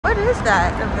is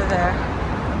that over there?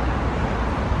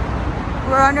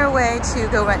 We're on our way to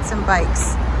go rent some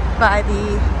bikes by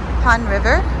the Han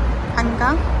River,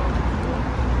 Hangang.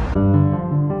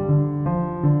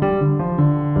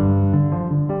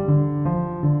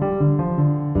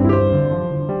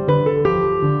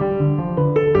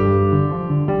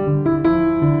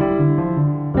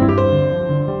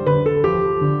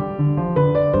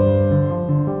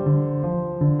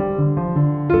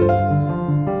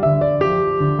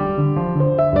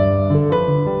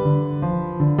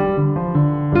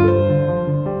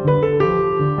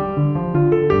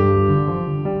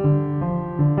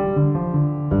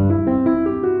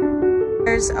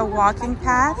 There's a walking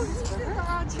path,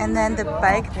 and then the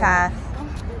bike path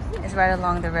is right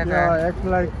along the river. Yeah, act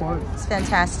like one. It's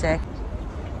fantastic.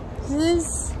 This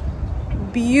is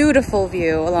beautiful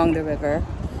view along the river.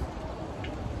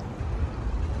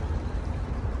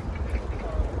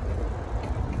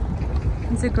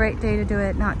 It's a great day to do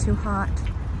it, not too hot.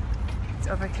 It's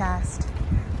overcast.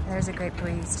 There's a great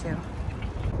breeze too.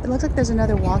 It looks like there's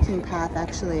another walking path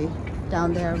actually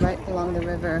down there, right along the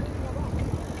river.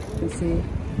 You can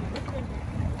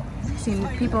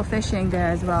see people fishing there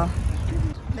as well.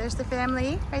 There's the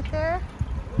family right there.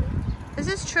 This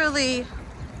is truly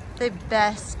the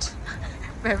best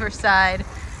riverside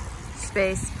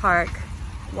space park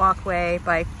walkway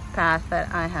bike path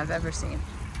that I have ever seen.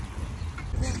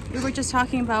 We were just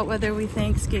talking about whether we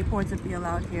think skateboards would be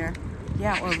allowed here.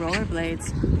 Yeah, or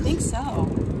rollerblades. I think so.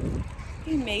 It'd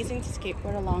be amazing to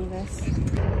skateboard along this.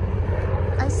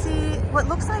 I see what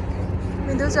looks like, I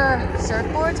mean, those are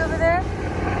surfboards over there,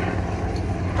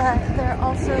 but there are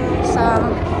also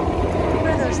some,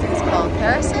 what are those things called?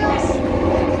 Parasails?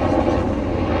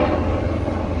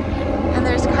 And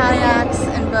there's kayaks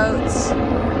and boats.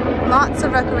 Lots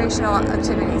of recreational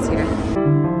activities here.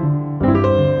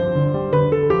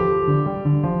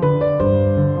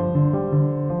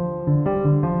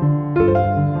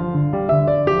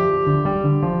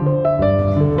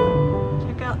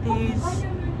 Check out these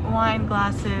wine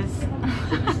glasses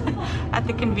at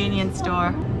the convenience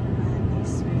store.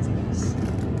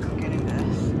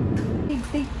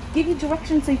 They give you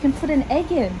directions so you can put an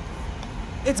egg in.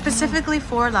 It's specifically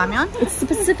for ramyeon? It's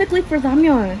specifically for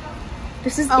ramyeon.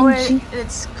 This is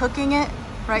it's cooking it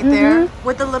right there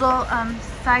with the little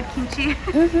side kimchi.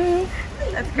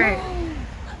 That's great.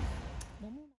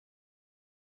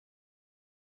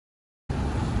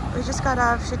 We just got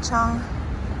out of Buk-Chon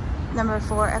number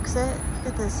 4 exit.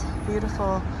 Look at this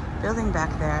beautiful building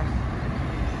back there.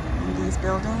 And these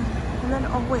buildings. And then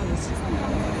always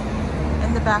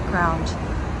in the background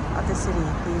of the city,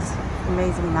 these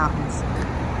amazing mountains.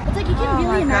 It's like you can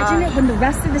really imagine it when the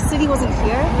rest of the city wasn't here.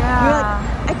 Yeah. You're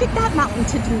like, I picked that mountain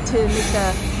to make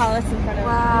the palace in front of.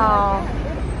 Wow.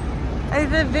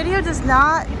 The video does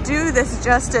not do this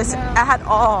justice at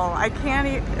all. I can't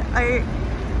even,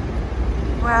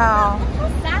 wow. Look how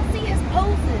sassy his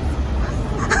poses.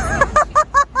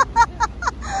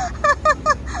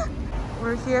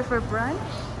 We're here for brunch.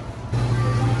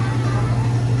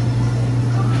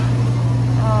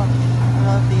 Oh, I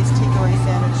love these takeaway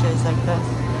sandwiches like this.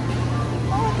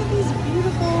 Oh, look at these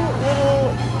beautiful little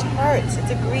tarts.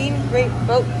 It's a green grape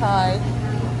boat pie.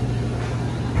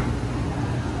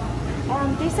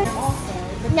 They said also.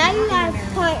 Now you have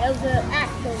part of the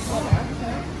actual dinner.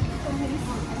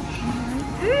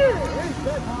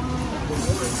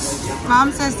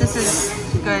 Mom says this is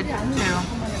good too.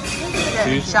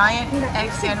 A giant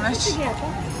egg sandwich.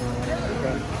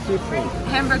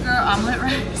 Hamburger omelet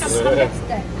rice.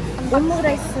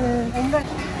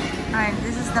 Alright,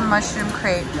 this is the mushroom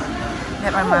crepe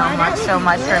that my mom likes so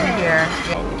much from here.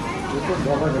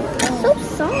 It's so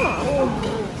soft.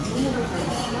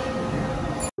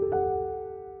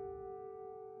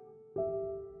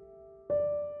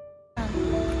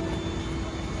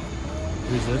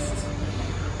 Resist.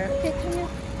 Okay, come here.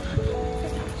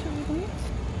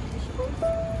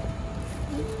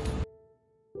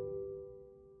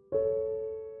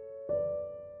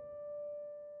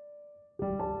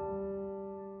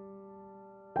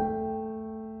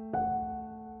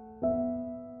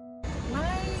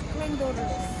 My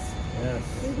granddaughters. Yes.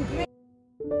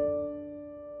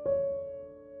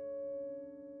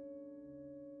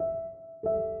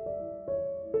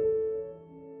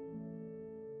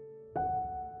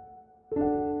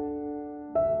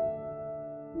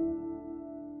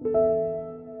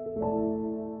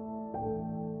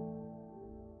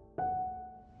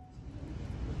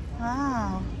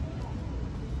 Wow.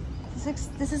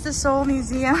 This is the Seoul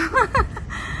Museum.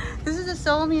 This is the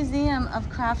Seoul Museum of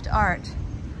Craft Art.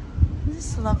 Isn't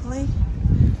this lovely?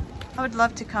 I would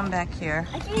love to come back here.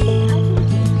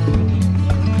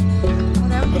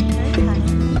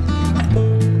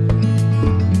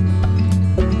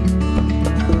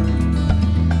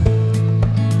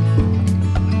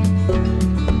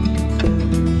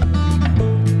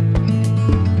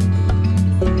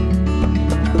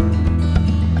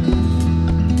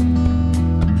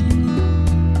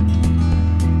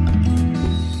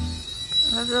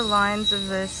 lines of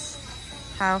this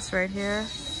house right here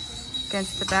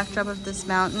against the backdrop of this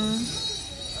mountain.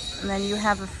 And then you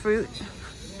have a fruit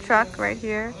truck right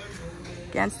here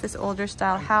against this older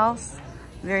style house.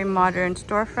 Very modern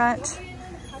storefront.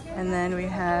 And then we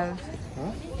have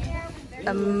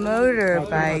a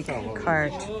motorbike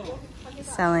cart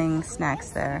selling snacks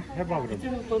there.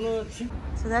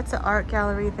 So that's an art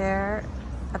gallery there.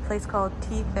 A place called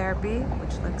Tea Therapy,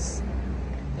 which looks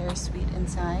very sweet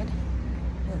inside.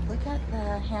 But look at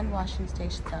the hand washing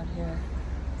stations out here.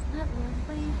 Isn't that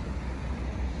lovely?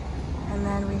 And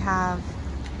then we have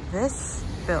this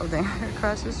building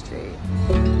across the street.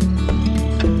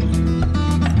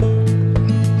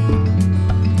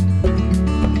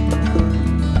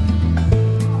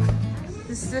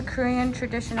 This is a Korean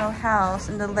traditional house,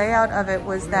 and the layout of it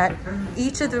was that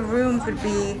each of the rooms would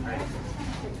be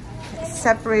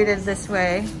separated this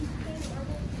way.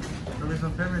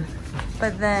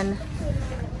 But then,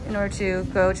 in order to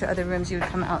go to other rooms, you would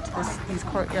come out to these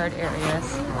courtyard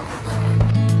areas.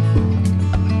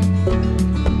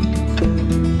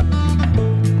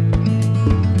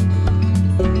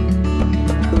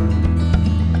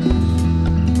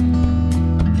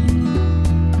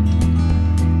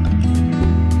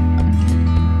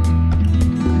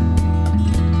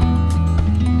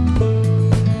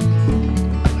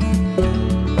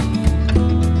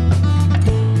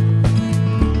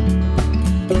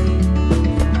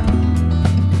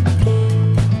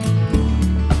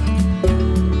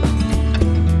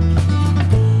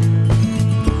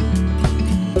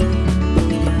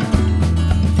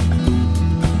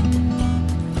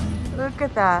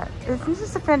 That. This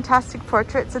is a fantastic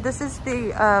portrait. So this is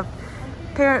the,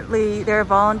 apparently there are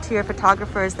volunteer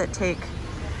photographers that take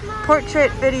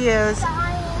portrait videos,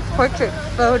 portrait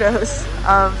photos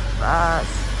of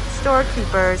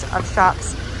storekeepers of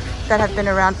shops that have been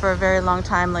around for a very long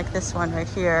time, like this one right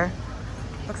here.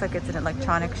 Looks like it's an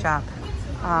electronic shop.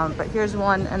 But here's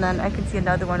one, and then I can see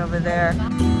another one over there.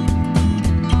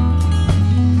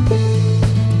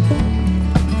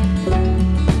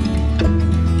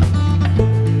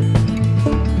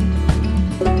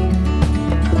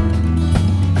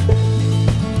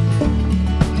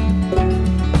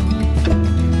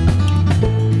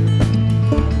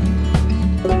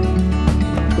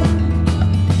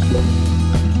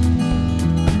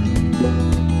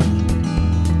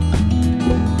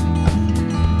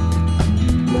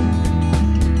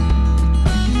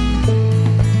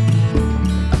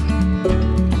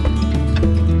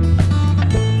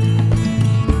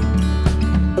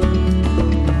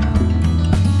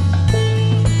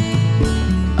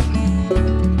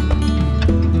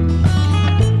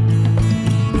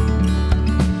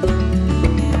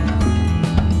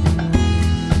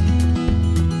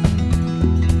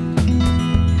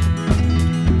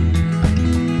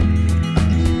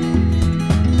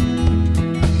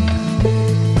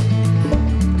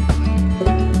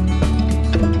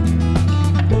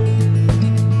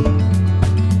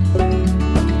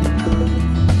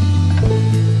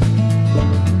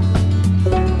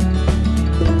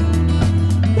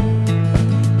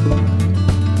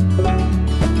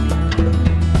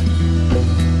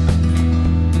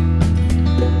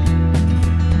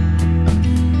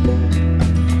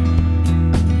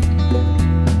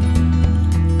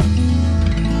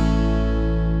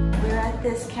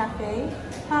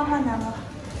 Hoehwa-namu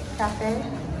Cafe,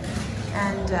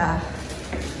 and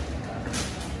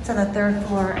it's on the 3rd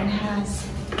floor and has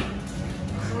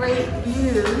great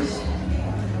views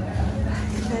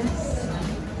like this.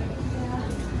 Yeah.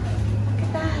 Look at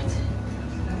that.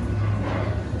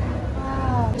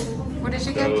 Wow. What did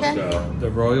you get, Ken? The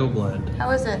Royal Blend.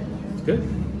 How is it? It's good.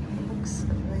 Looks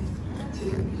lovely.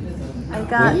 I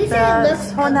got the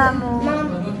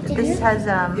Hoehwa-namu. This has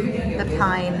the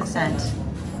pine scent.